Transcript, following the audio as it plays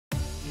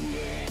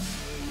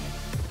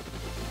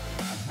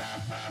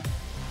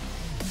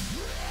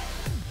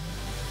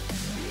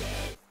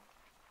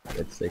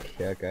Let's take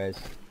care, guys.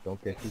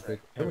 Don't get too big.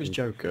 Where was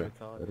Joker?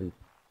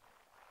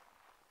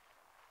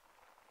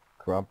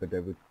 Crumpet, I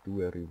would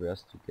do a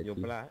reverse to get You're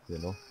you, black. you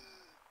know.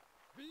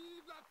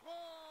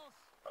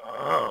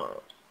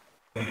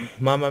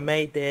 Mama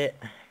made it.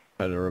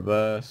 Had a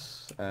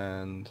reverse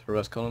and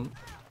reverse column.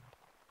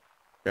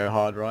 Go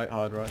hard right,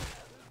 hard right.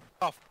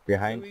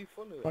 Behind.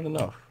 Not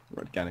enough.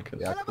 Organicus.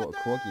 Yeah,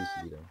 Corgi's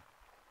leader.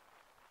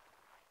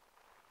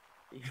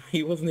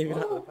 He wasn't even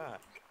at the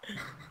back.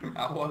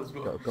 I was,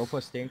 bro. Go for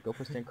Sting,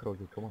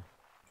 Corgi, come on.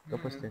 Go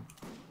for Sting.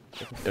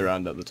 They're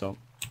around at the top.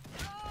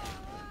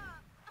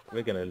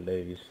 We're gonna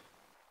lose.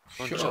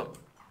 Shut up.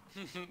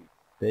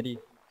 Steady,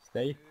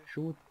 stay,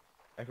 shoot.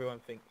 Everyone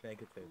think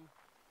negative.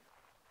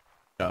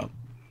 Yeah.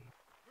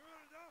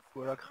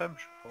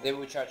 They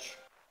will charge.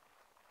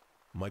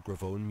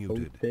 Microphone Hold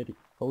muted. steady.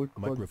 Hold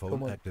Corgi, Microphone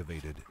come on.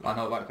 activated. Line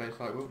out back face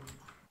like, whoop.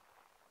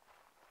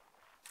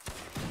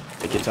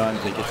 Take your time,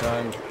 take your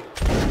time.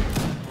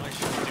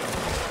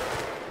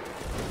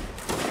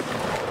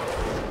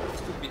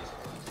 Stupid.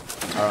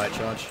 Alright,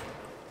 charge.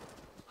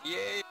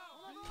 Yay!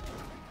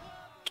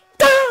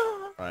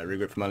 Alright,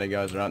 regroup from early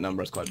guys, they're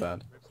outnumbered, it's quite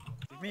bad.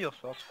 Give me your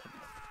sword.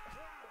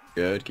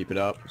 Good, keep it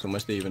up. It's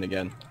almost even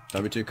again.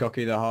 Don't be too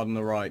cocky, they're hard on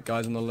the right.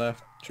 Guys on the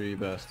left, tree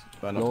burst.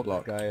 Try not to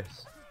block.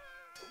 Guys.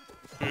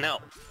 No.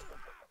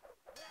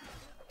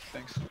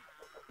 Thanks.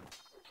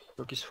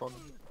 Look is falling.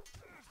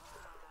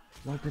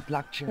 Not the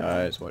black chair.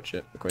 Guys, watch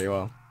it. Look where you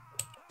are.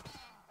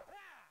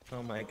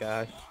 Oh my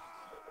gosh.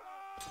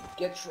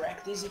 Get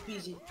tracked, easy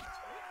peasy.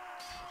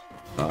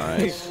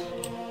 Nice.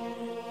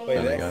 Wait,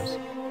 There there guys.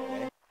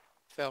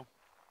 Fell.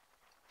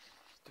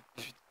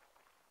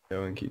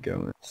 Go and keep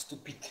going.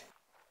 Stupid.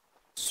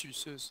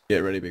 Suceuse. Get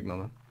ready, big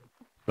mama.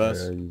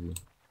 First, Very easy.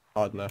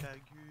 hard left.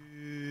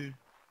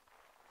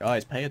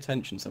 Guys, pay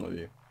attention, some of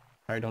you.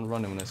 Carried on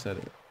running when I said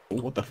it.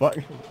 Oh, what the fuck?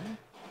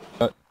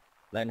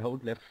 Line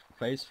hold, left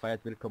face,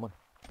 fight will come on.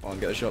 Come on,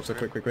 get the shots so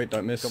quick, quick, quick,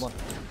 don't miss. Come on.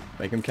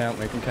 Make them count,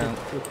 make them count.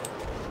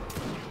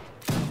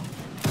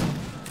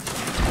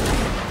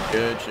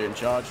 Good, shoot and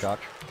charge. Charge.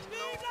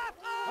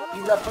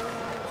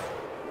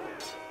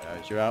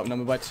 Guys, you're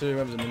outnumbered by 2,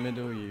 whoever's in the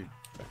middle, you...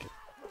 Okay.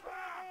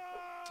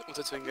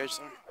 Wanted to engage,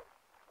 sorry.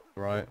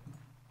 Right.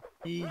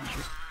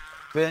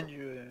 Venge.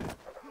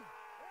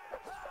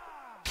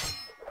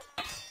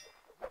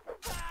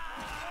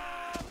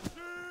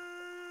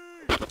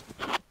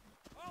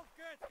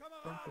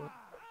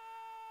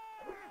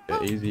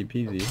 Yeah, easy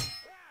peasy.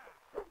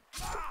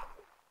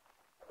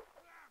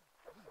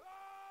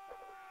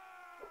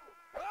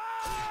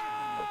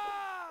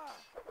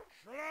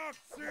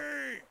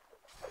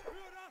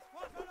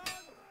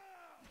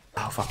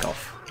 Oh, fuck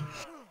off.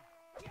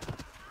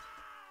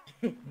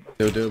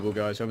 Still doable,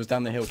 guys. Whoever's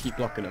down the hill, keep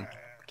blocking them.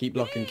 Keep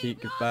blocking,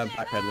 keep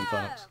backpedaling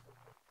fast.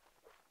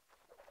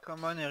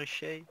 Come on,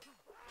 Herishey.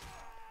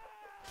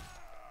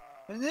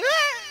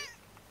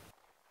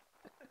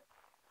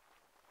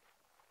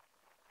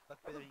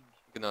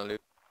 Gonna lose.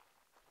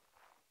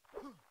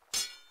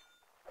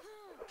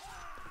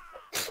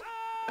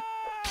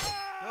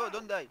 No,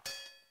 don't die.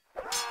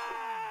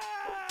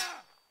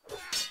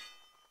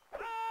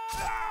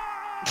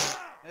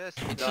 Yes.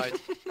 He died.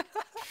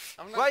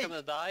 I'm not Why?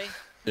 gonna die.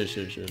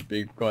 Sure.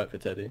 Be quiet for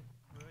Teddy.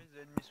 Where is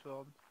the enemy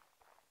sword?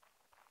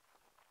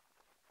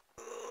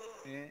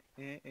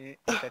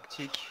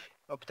 Tactique.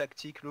 Hop,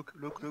 tactique. Look.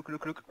 Look,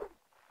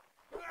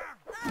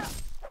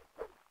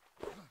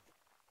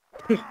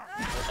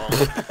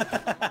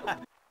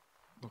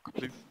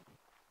 please.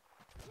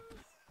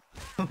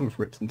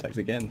 Rips and tags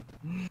again.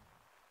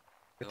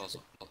 It was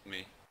not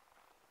me.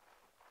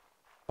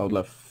 Hold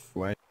left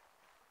way.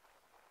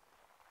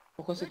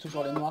 Pourquoi c'est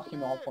toujours les noirs qui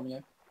meurent en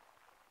premier?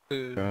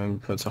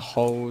 Put a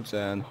hold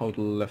and hold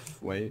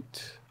left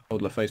weight.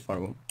 Hold left face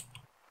firewall.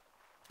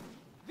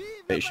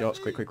 8 shots,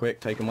 quick.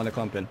 Take him while they're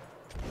clumping.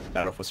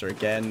 That officer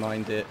again,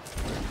 mind it.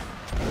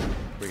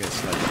 We're gonna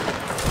snipe.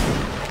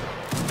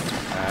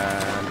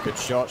 And good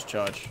shots,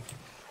 charge.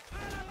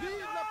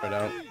 Spread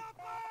out.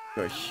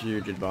 Got a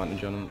huge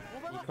advantage on them.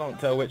 You can't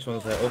tell which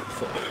one's their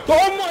opposite.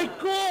 Oh my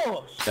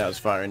gosh! That was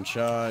fire in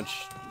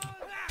charge.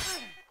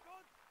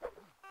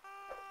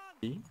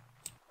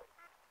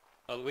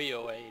 Well, we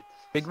await.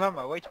 Big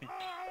Mama, wait me.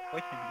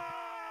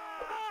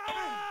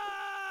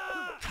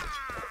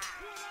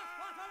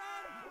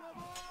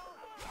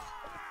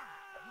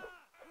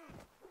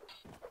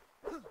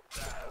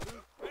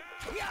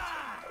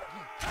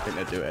 I think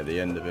they do it at the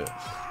end of it.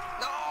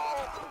 No!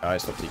 I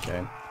stopped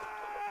DKing.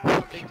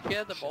 Get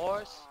together,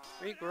 boys.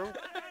 Regroup.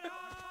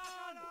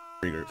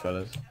 Regroup,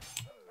 fellas.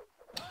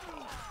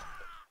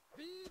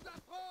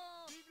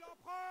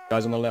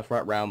 Guys on the left,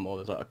 right round more,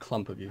 there's like a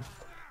clump of you.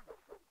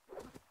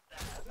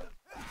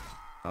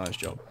 Nice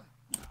job.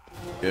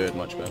 Good,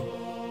 much better.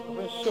 I've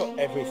been shot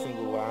every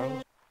single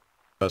round.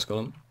 First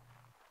column.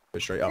 Go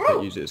straight up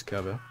it, use it as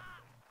cover.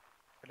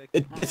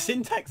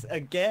 Syntax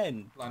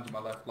again! Line to my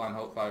left, line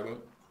hold fire,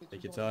 whoop.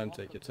 Take your time,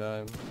 take your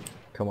time.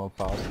 Come on,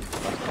 fast.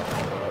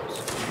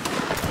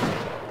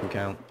 Can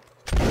count.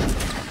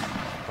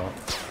 Oh.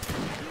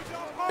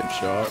 Good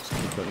shots.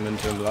 Keep putting them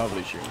into them.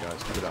 Lovely shooting,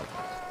 guys. Keep it up.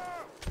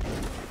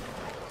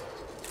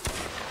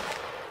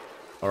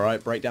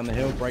 Alright, break down the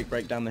hill.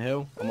 Break down the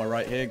hill. On my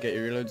right here, get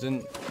your reloads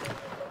in.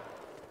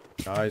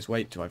 Guys,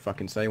 wait till I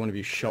fucking say one of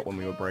you shot when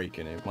we were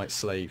breaking. It might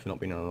slay you for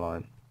not being on the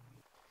line.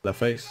 Left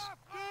face.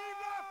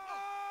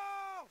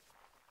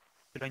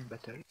 Line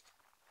battle.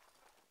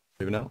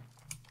 Moving out.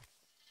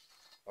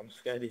 I'm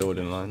scared. Build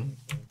in line.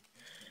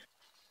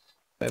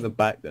 Stay at the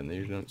back then, they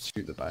usually don't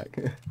shoot the back.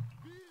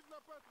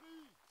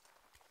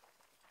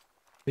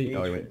 Oh, he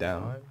went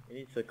down. You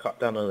need to cut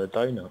down on the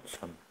donuts,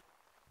 son.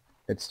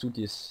 Let's do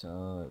this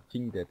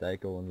thing that I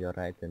go on your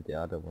right and the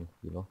other one,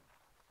 you know.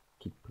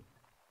 Keep.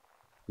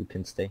 You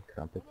can stay,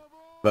 Crumpet.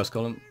 First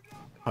column.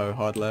 Oh,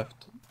 hard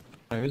left.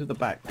 Oh, who's at the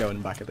back?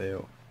 Going back at the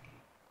hill.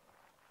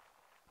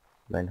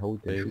 Line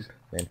hold and Please. shoot.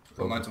 Then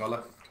Got mine to my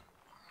left.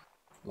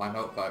 Line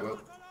hold fire, Will.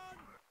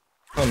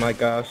 Oh my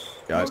gosh.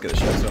 Guys, get the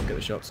shots off, get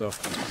the shots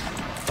off.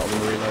 Stop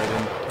them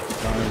reloading.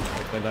 Time.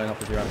 Take them down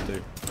off if you have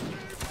to.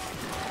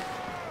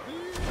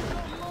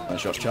 One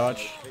shot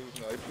charge.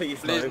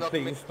 Please no,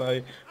 please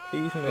no.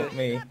 Please not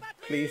me.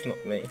 Please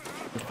not me.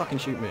 You fucking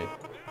shoot me.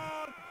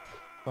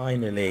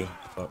 Finally.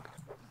 Fuck.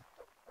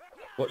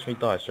 Watch me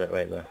die straight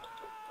away though.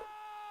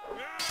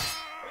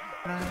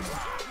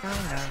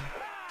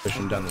 Push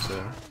him down the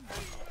hill.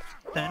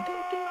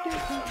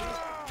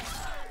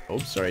 Oh,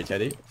 sorry,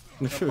 Teddy.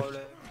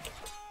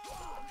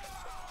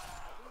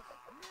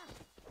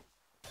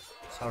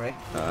 Sorry.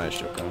 Alright,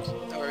 shotguns.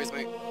 No worries,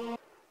 mate.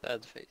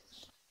 Sad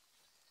face.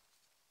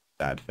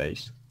 Sad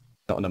face.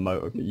 Not an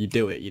emote. You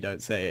do it, you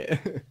don't say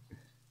it.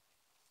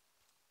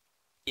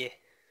 Yeah.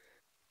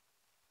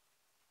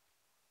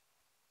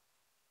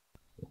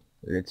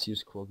 let's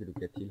use Kroggy to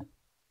get heal.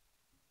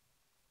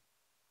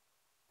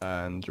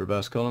 And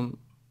reverse column.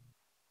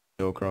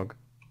 Your Krog.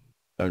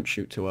 Don't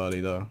shoot too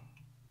early though.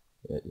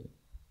 Yeah.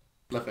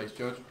 Left face,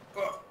 George.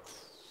 Oh.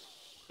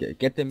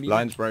 Get them.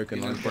 Line's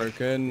broken, line's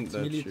broken. It's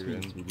They're melee,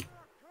 shooting. melee.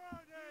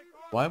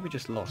 Why have we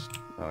just lost?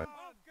 Alright.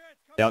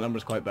 The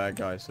outnumber's quite bad,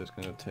 guys, so it's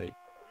gonna take.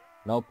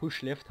 Now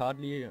push left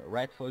hardly,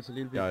 right falls a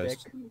little bit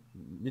Guys. back,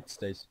 mid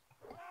stays.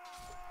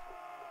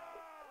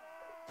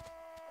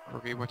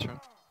 Okay, watch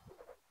out.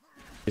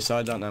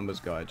 Beside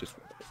outnumbers, guy, just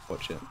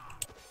watch it.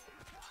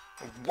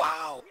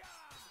 Wow!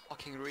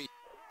 Fucking read.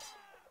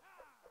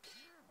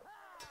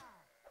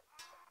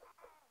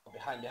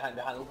 Behind,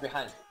 look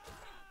behind.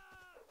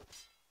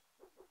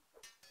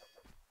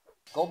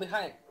 Go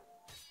behind.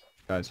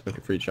 Guys,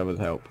 looking for each other's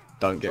help.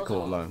 Don't get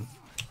caught alone.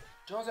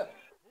 Joseph.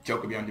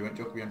 Joker behind you, mate.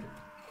 Joker behind you.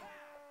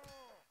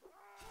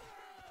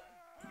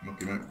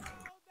 Lucky, mate.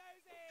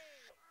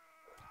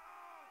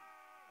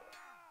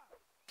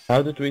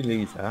 How did we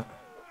lose that?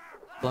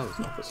 Blows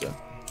officer.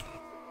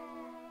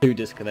 Two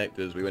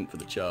disconnectors, we went for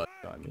the charge.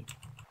 I mean.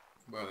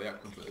 Well, they are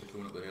completely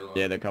coming up the hill.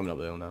 Yeah, they're coming up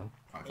the hill now.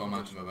 Right, so I'll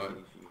manage them about.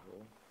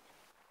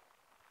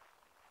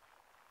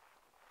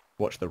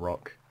 Watch the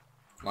rock.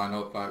 Line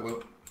hold fire,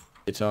 Will.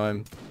 Your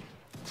time.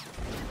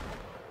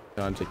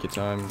 Take your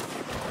time.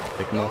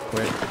 Pick them off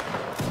quick.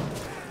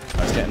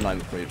 Let's get in line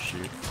before you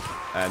shoot.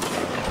 And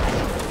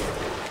charge.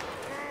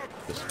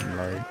 Just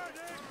low.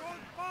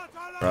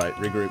 Right,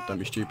 regroup, don't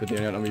be stupid, the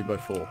only outnumber you by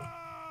 4.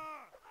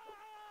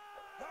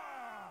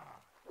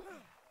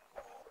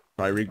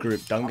 Right,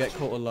 regroup, don't get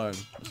caught alone.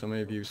 So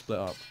many of you split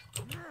up.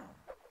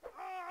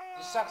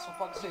 The sacks for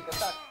fuck's sake,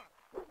 attack.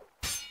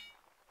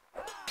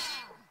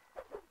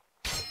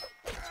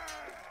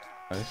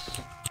 Nice.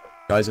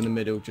 Guys in the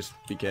middle, just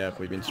be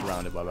careful, you've been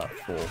surrounded by about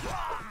 4.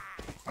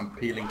 I'm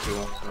peeling 2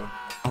 off, so...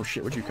 Oh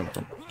shit, where'd you come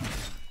from?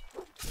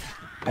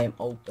 I am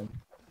open.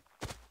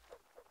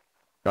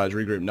 Guys,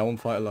 regroup, no one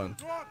fight alone.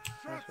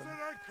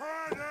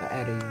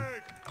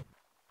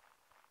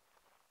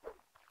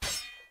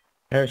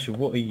 Herishey,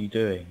 what are you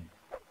doing?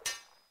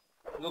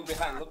 Look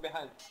behind, look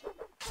behind.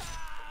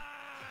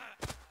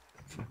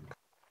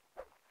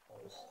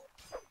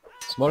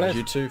 Small Guys, left.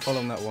 you two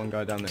follow that one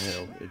guy down the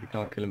hill. If you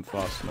can't kill him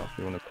fast enough,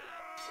 you wanna...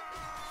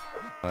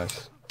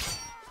 Nice.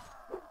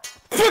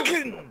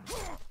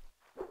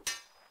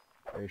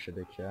 Herishey,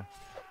 the chair.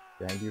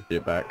 Behind you.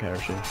 Get back,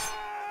 Herishey.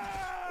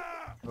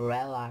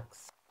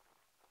 Relax.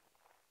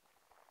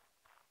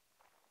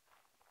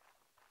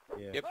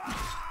 Yeah. Yep.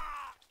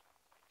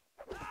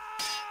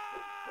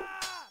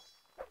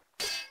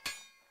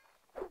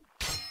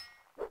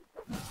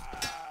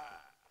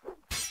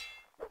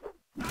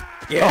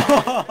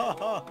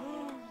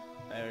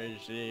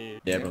 Herishey.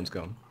 Yeah, everyone's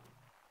gone.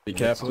 Be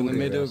careful in the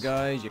middle,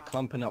 guys. You're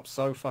clumping up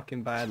so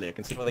fucking badly. I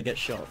can see why they get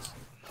shots.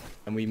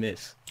 And we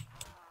miss.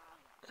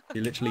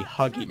 You literally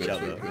hug each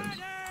other.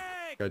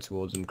 Go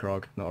towards them,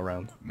 Krog, not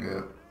around.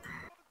 Yeah.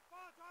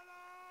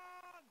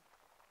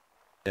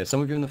 Yeah,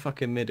 some of you in the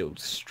fucking middle,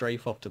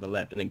 strafe off to the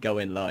left and then go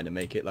in line and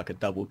make it like a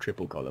double,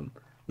 triple column.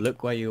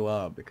 Look where you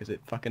are, because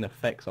it fucking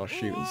affects our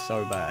shooting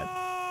so bad.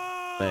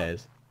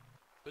 There's.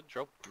 Good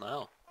drop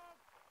now.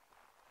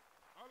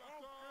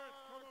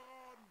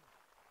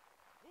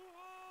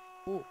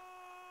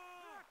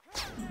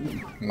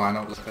 Line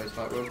up, left face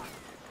fight, Will.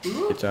 Take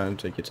your time,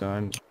 take your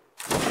time.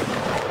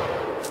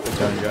 Good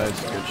turn,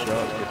 guys. Good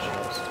shots, good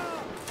shots.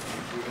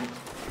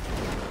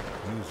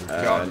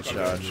 And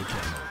charge.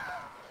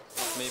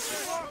 Maybe.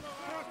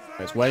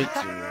 Let's wait.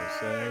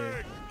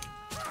 Save.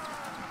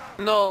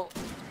 No!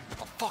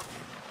 Oh fuck!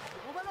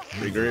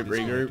 Regroup,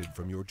 regroup. Disconnected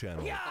from your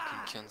channel.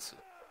 Fucking cancel.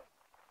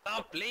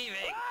 Stop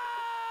leaving!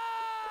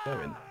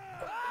 Going.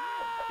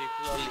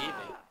 People are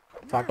leaving.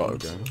 Gotta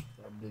go.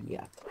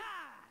 Yeah.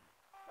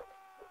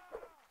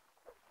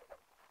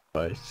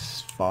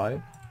 Nice.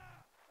 5.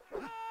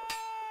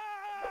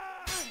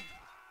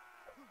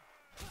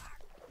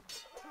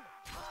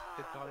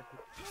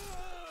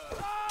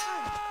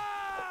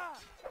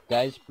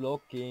 Guys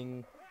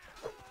blocking.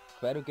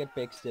 Try to get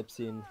backsteps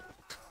in.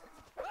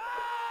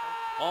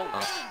 Oh,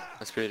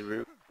 that's pretty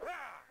rude.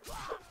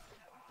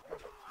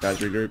 Guys,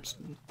 regroups.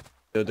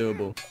 Still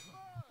doable.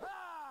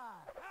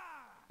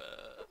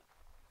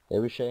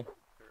 Herishay.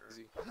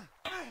 Easy.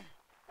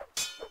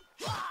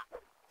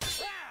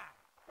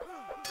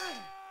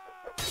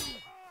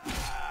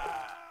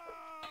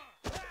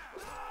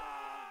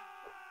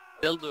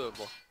 Still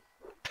doable.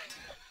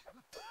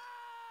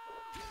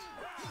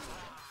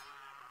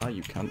 Ah,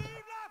 you can't.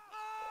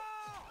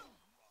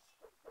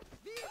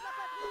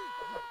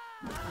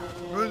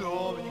 Mais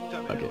non, mais nique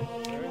ta mère.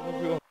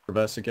 Okay.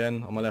 Reverse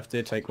again. On my left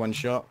here. Take one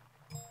shot.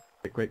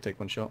 Quick, quick. Take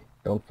one shot.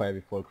 Don't fire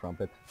before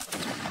crumpet. So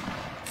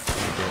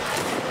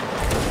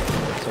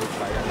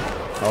fire.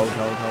 Hold,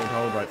 hold, hold,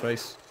 hold. Right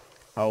face.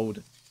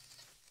 Hold.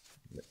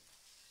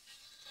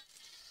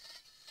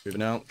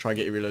 Moving out. Try and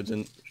get your reloads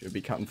in. Should be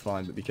cutting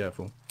fine, but be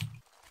careful.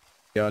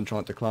 Go and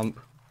try to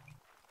clump.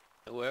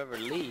 Whoever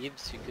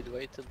leaves, you could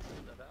wait until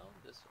the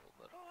round is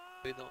over.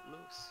 We don't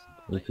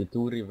lose. If you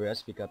do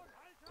reverse, we got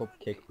top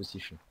cake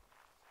position.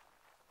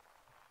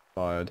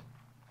 Fired.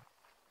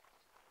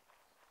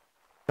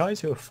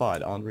 Guys who are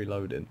fired aren't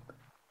reloading.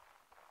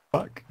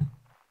 Fuck.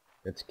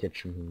 Let's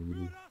catch him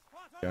really.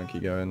 Go and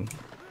keep going.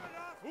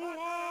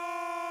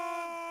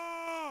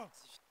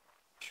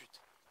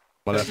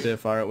 My left here,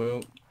 fire at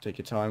will. Take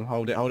your time.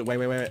 Hold it, hold it. Wait,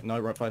 wait, wait, wait. No,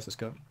 right place, let's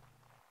go.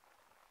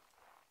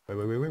 Wait,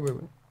 wait, wait, wait, wait,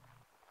 wait.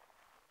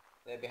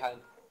 They're behind.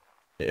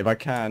 If I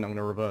can, I'm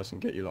gonna reverse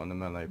and get you lot on the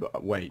melee,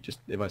 but wait, just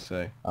if I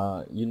say.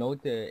 You know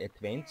the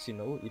advance, you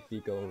know, if we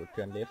go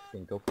turn left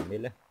and go for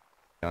melee.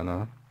 Yeah,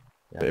 no.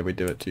 Yeah. But if we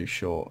do it too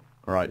short.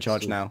 Alright,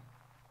 charge see. now.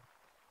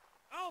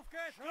 Oh,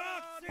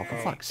 for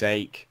fuck's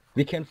sake.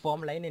 We can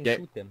form line and Get-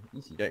 shoot them,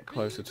 easy. Get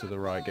closer to the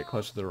right, get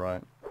closer to the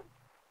right.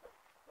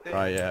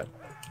 Right, yeah.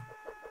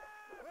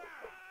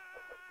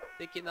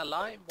 Stick in a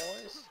line,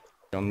 boys.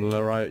 On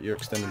the right, you're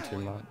extending too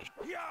much.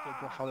 Tu vas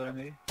pouvoir faire de la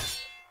mêlée.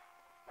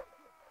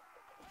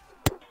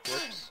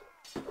 Whoops.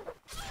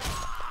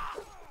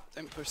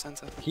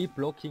 10%. Keep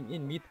blocking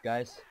in mid,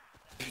 guys.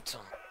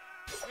 Putain.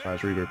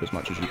 Guys, regroup as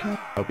much as you can.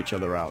 Help each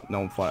other out. No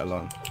one fight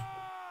alone.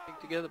 Stick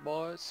together,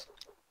 boys.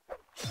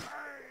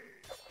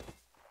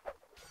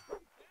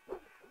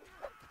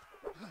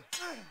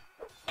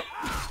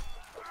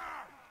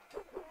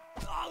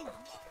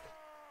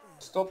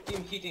 Stop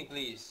team hitting,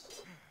 please.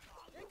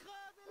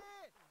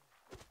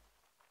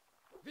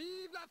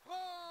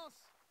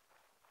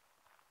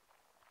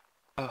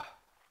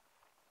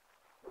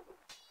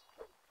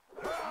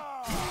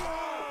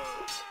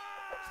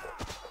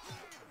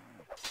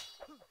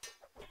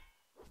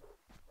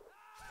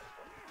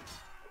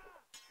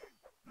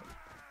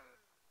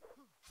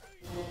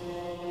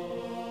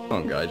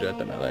 Come on guys, you're at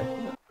the melee.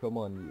 Come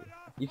on,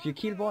 if you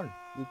kill one,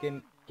 you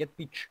can get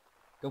bitch.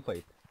 Go for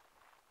it.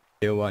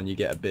 Kill one, you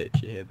get a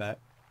bitch, you hear that?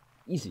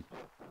 Easy.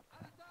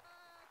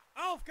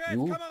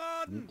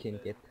 You can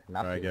get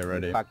nothing. Alright, get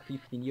ready. You fuck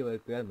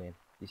 15-year-old girl, man.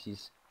 This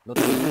is not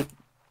good.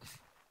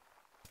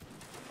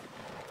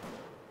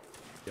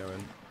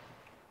 Going.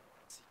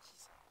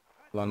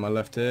 Line my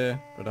left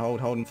here. Got to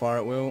hold and fire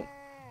at will.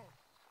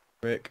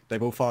 Quick,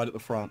 they've all fired at the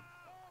front.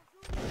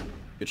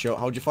 Good shot,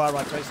 hold your fire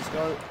right face, let's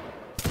go.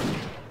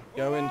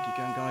 Going, keep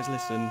going guys,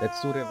 listen.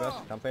 Let's do reverse,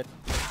 trumpet.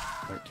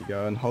 Right, keep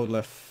going, hold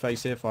left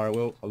face here, fire at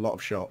will. A lot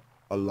of shot.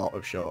 A lot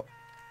of shot.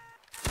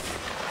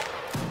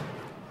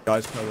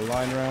 Guys, pull the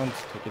line around.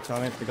 Take your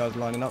time if the guys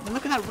lining up.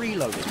 Look at that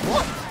reloading.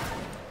 What?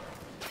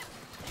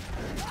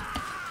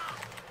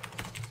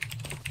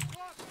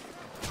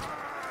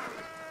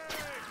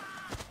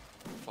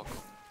 Fuck.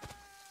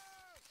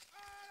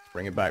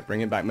 Bring it back,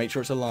 bring it back. Make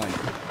sure it's a line.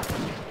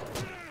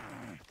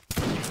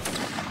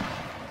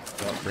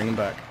 Bring them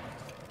back.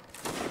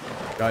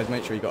 Guys,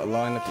 make sure you got a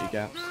line. Look at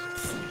your gaps.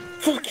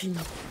 Fucking.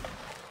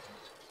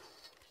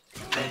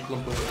 Don't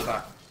clump up at the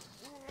back.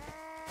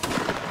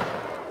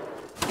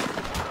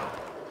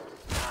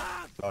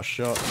 Last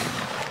shot.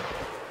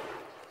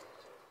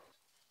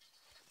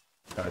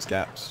 Guys,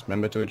 gaps.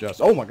 Remember to adjust.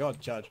 Oh my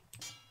god, charge.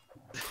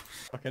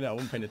 Fucking hell, I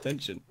wasn't paying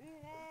attention.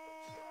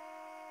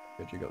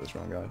 Good, you got this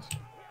wrong, guys.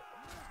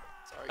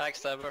 Sorry.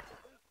 Backstabber.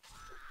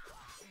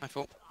 My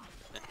fault.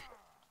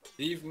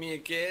 Leave me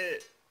again.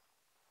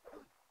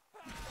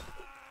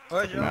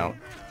 Ouais, Come out.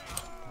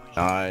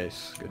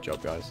 Nice. Good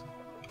job, guys.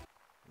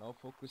 Now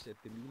focus at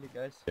the melee,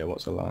 guys. Yeah,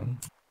 what's the line?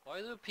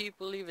 Why do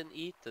people even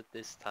eat at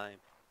this time?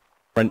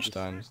 French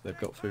times, they've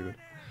got food.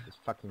 It's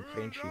fucking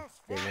Frenchy.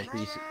 They want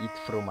to eat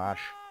fromage.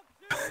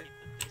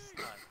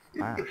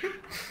 Mash.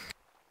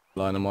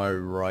 Line on my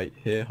right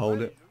here,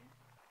 hold it.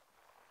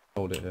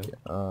 Hold it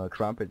here.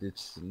 Crumpet,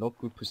 it's not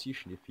good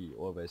position if he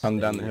always Come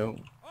stay, down the hill.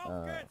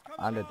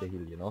 under the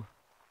hill, you know.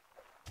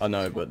 I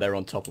know, but they're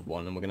on top of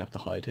one and we're gonna have to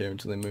hide here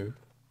until they move.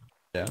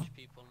 Yeah.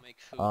 People make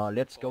food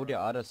Let's go the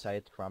other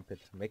side, Crumpet.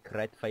 Make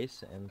right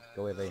face and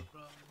go away.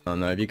 Oh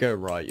no, if you go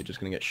right, you're just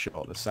gonna get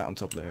shot. They're sat on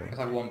top of the hill. Let's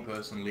have one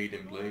person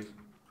leading, please.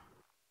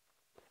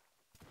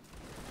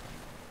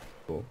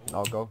 Cool.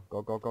 Now go,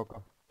 go, go, go,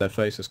 go. Their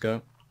face, let's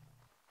go.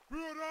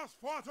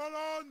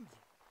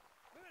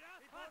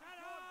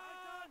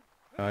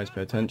 Guys,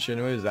 pay attention.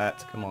 Who is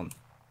that? Come on.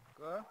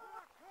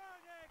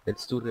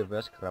 Let's do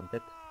reverse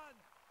Crumpet.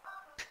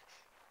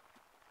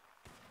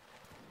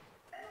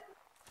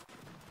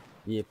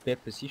 Yeah,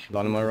 bad position.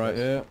 Line on my right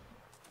here.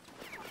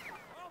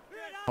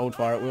 Hold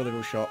fire at will, they're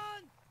all shot.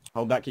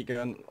 Hold that, keep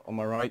going on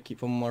my right,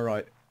 keep on my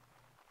right.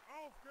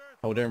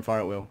 Hold there and fire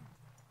at will.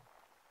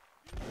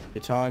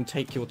 Your time,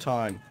 take your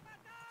time.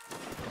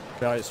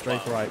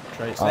 Straight right,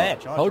 straight there,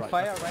 charge hold right.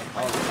 fire right.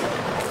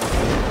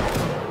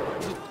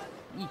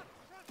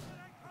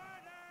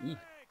 E.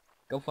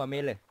 Go for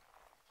melee.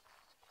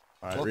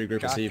 Alright, Oh,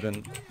 regroup, charge.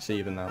 it's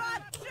even now.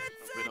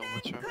 We don't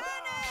watch her.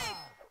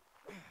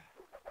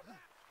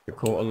 You're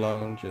caught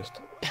alone, just...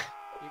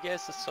 You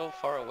guys are so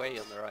far away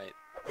on the right.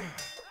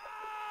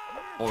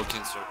 All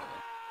can circle.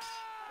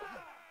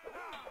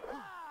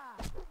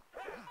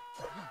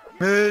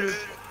 Mais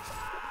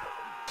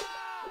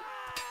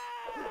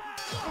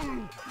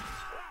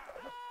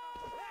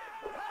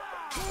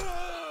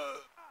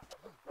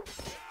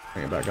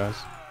Bring it back, guys.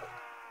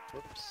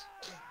 Whoops.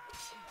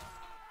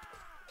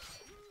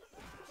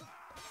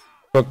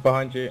 Look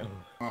behind you.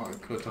 Oh, I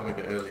could have done a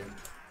bit earlier.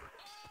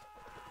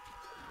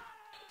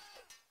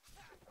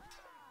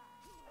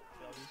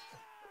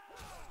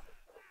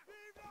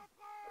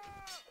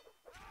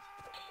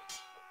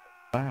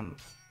 Bam.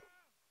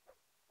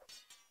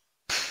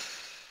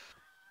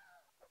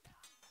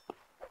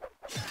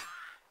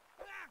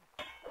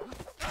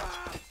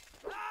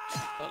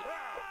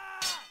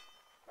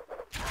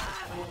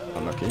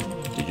 Unlucky.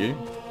 GG.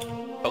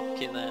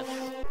 Fucking ass.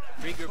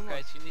 Regroup,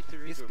 guys. You need to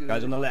regroup.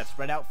 Guys on the left,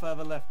 spread out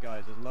further left,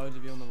 guys. There's loads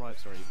of you on the right.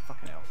 Sorry,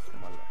 fucking hell.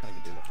 I can't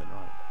even do left and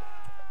right.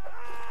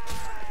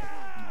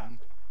 man.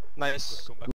 Nice.